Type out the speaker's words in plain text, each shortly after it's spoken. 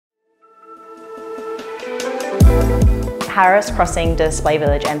Harris Crossing Display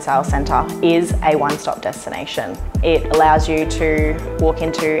Village and Sales Centre is a one-stop destination. It allows you to walk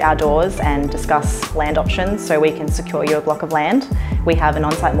into our doors and discuss land options so we can secure you a block of land. We have an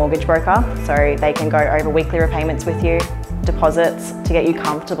on-site mortgage broker so they can go over weekly repayments with you, deposits to get you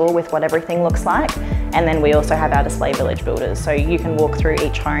comfortable with what everything looks like. And then we also have our Display Village builders so you can walk through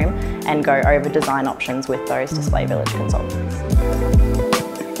each home and go over design options with those Display Village consultants.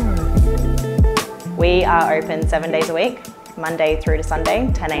 We are open 7 days a week, Monday through to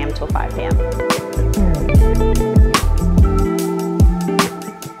Sunday, 10 AM till 5 PM.